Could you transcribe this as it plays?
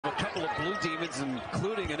Blue Demons,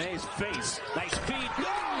 including an A's face. Nice feed. Oh,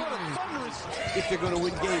 what a thunderous. If they're going to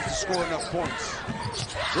win games to score enough points.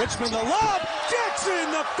 Richmond the lob.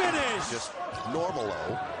 Jackson the finish. Just normal,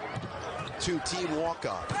 two-team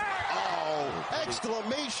walk-off. Oh,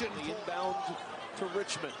 exclamation. The inbound to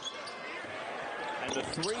Richmond. And the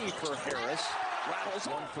three for Harris. Rattles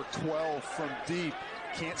 1 for 12 from deep.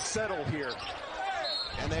 Can't settle here.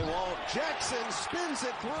 And they won't. Jackson spins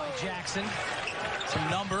it through. Jackson, some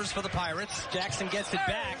numbers for the Pirates. Jackson gets it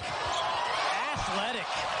back. Athletic.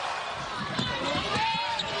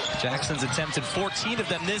 Jackson's attempted 14 of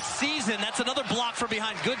them this season. That's another block from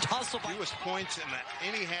behind. Good hustle. Fewest points in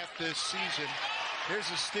any half this season.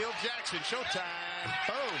 Here's a steal. Jackson, showtime.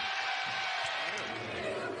 Boom.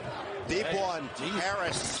 Deep one.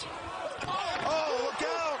 Harris. Oh, look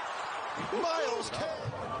out. Miles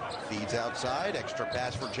feeds outside. Extra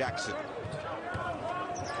pass for Jackson.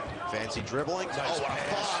 Fancy dribbling. Nice what a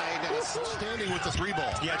find. Standing with the three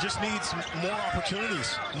ball. Yeah, just needs more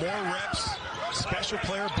opportunities, more reps. Special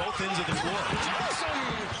player both ends of the floor.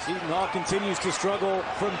 Seton Hall continues to struggle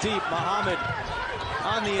from deep. Muhammad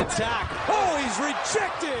on the attack. Oh, he's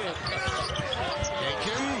rejected.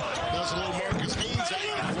 Does a little Marcus Haynes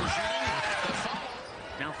before shooting.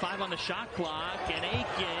 Now 5 on the shot clock, and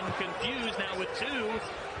Aiken confused now with 2.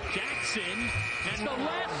 Jackson and the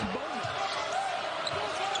last bonus.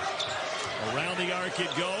 Around the arc it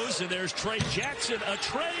goes, and there's Trey Jackson. A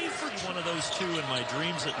tray for one of those two in my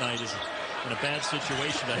dreams at night is in a bad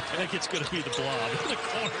situation. I think it's going to be the blob in the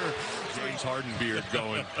corner. James Hardenbeard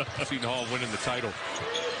going. Seton Hall winning the title.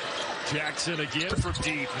 Jackson again from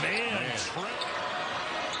deep. Man.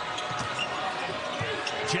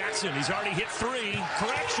 Jackson, he's already hit 3.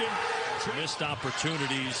 Correction. Missed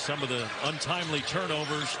opportunities, some of the untimely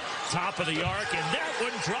turnovers. Top of the arc, and that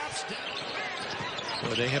one drops down.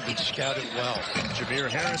 Well, they have been scouted well. Jameer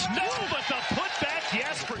Harris, no, but the putback,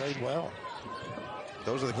 yes. Played well.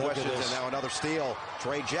 Those are the questions, and now another steal.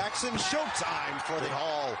 Trey Jackson, showtime for the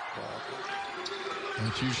Hall.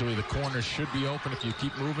 It's usually the corner should be open if you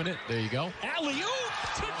keep moving it. There you go.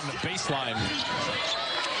 Alley-oop! On the baseline.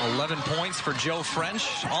 11 points for Joe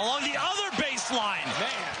French along the other baseline.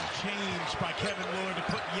 Man, changed by Kevin Willard to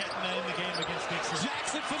put Yetna in the game against Dixon.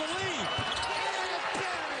 Jackson for the lead.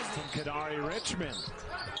 From Kadari Richmond.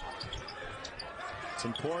 It's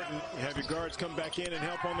important. You have your guards come back in and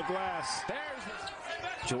help on the glass.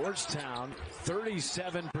 Georgetown,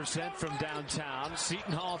 37% from downtown.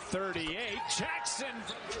 Seton Hall, 38. Jackson.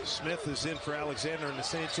 Smith is in for Alexander in the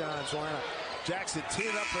St. John's lineup. Jackson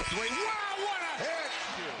teed up for 3. Wow, what a hit!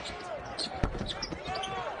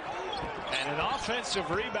 And an offensive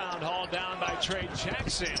rebound hauled down by Trey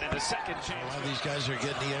Jackson and the second chance. A lot of these guys are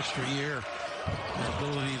getting the extra year. The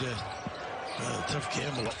ability to tough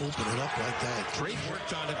Campbell to open it up like that. Trey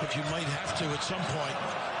worked on it, but you might have to at some point.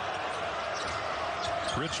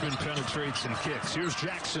 Richmond penetrates and kicks. Here's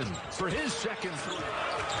Jackson for his second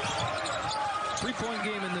 3-point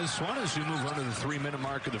game in this one as we move under the 3-minute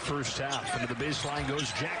mark of the first half. Into the baseline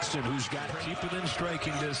goes Jackson, who's got keep within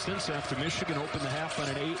striking distance after Michigan opened the half on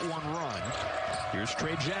an 8-1 run. Here's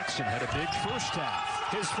Trey Jackson, had a big first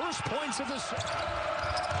half. His first points of the set.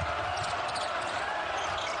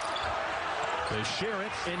 They share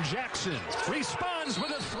it, and Jackson responds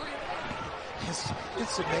with a 3.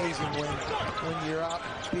 It's amazing when you're up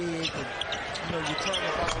big and you turn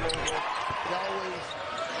the ball over. It always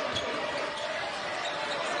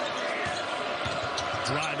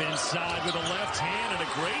drive inside with a left hand and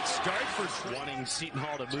a great start for wanting Seton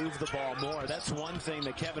Hall to move the ball more. That's one thing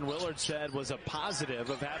that Kevin Willard said was a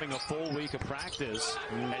positive of having a full week of practice.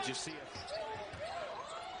 As you see it.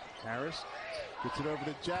 Harris gets it over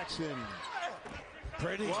to Jackson.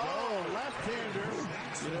 Pretty Whoa, left-hander.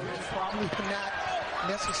 They're probably not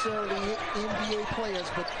necessarily NBA players,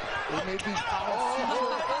 but they may be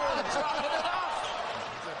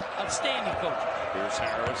Outstanding, coach. Here's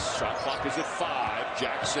Harris. Shot clock is at 5.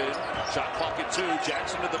 Jackson. Shot clock at 2.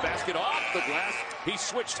 Jackson to the basket off the glass. He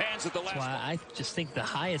switched hands at the last. Well, I just think the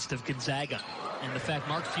highest of Gonzaga. And the fact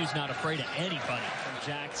Mark Few's not afraid of anybody from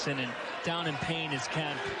Jackson, and down in pain is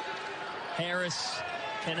Kemp. Harris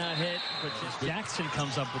cannot hit, but just Jackson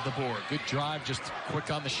comes up with the board. Good drive, just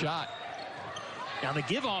quick on the shot. Now the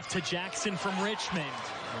give off to Jackson from Richmond.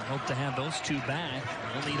 We'll hope to have those two back.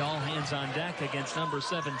 We'll need all hands on deck against number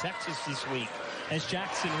 7 Texas this week as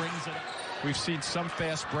Jackson rings it up. We've seen some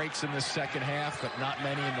fast breaks in this second half, but not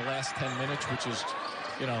many in the last 10 minutes, which is,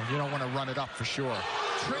 you don't want to run it up for sure.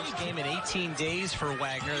 First game in 18 days for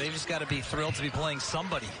Wagner. They've just got to be thrilled to be playing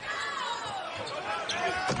somebody.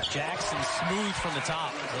 Jackson smooth from the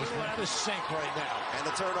top. Goes out of sync right now. And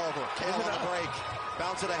the turnover. Kale on the break.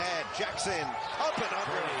 Bounce it ahead. Jackson up and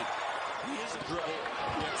under. He is a dribble.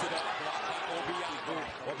 Gets it up. Blocked by Obiaku.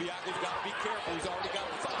 Obiaku's got to be careful. He's already got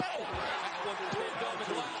 5.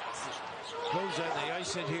 Goes on the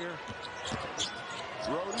ice in here.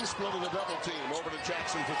 Roden splitting the double team over to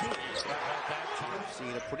Jackson for 3.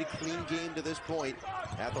 Seen a pretty clean game to this point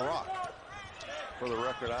at the Rock. For the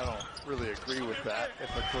record, I don't really agree with that. If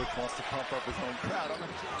a coach wants to pump up his own crowd.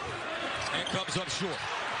 And comes up short.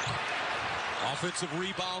 Offensive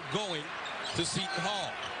rebound going to Seton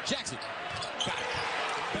Hall. Jackson got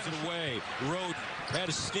it. Puts it away. Roden had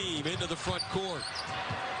a steam into the front court.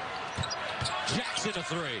 Jackson a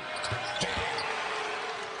 3.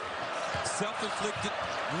 Self-inflicted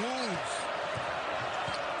wounds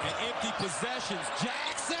and empty possessions.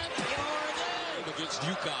 Jackson against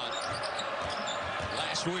UConn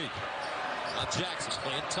last week. Now Jackson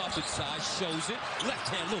playing tough inside, shows it. Left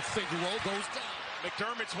hand, little finger roll, goes down.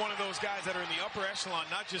 McDermott's one of those guys that are in the upper echelon,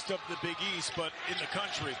 not just of the Big East, but in the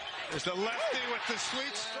country. There's the lefty with the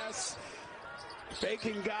sweet stress.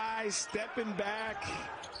 Faking guys, stepping back.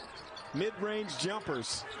 Mid-range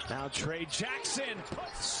jumpers. Now Trey Jackson.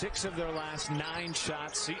 6 of their last 9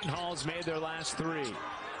 shots. Seton Hall's made their last 3.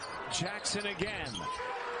 Jackson again.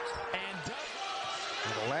 And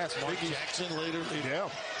the last Big East, Jackson later. Yeah,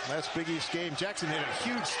 last Big East game. Jackson hit a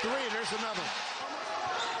huge 3, and there's another.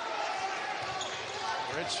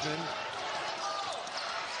 Richmond.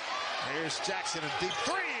 Here's Jackson, a deep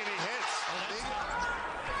 3, and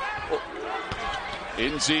he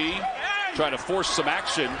hits. Inzy trying to force some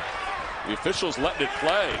action. The officials letting it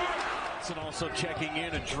play. And also checking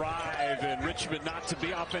in, a drive, and Richmond not to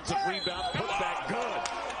be offensive rebound. Put back good.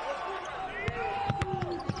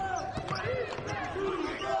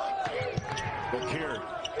 Look here.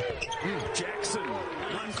 Jackson.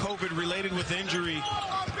 Non-COVID related with injury.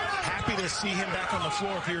 Happy to see him back on the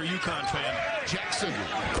floor if you're a UConn fan. Jackson.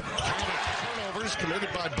 Turnovers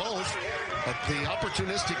committed by both. But the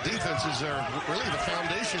opportunistic defenses are really the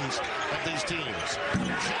foundations of these teams.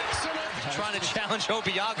 Jackson trying to challenge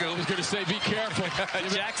Obiaku. I was going to say, be careful.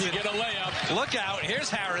 Jackson get a layup. Look out. Here's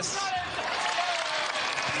Harris.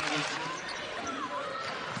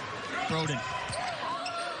 Roden.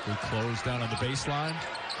 We close down on the baseline.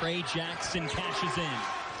 Trey Jackson cashes in.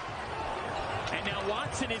 And now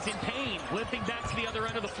Watson is in pain, limping back to the other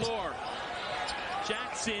end of the floor.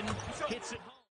 Jackson hits it home.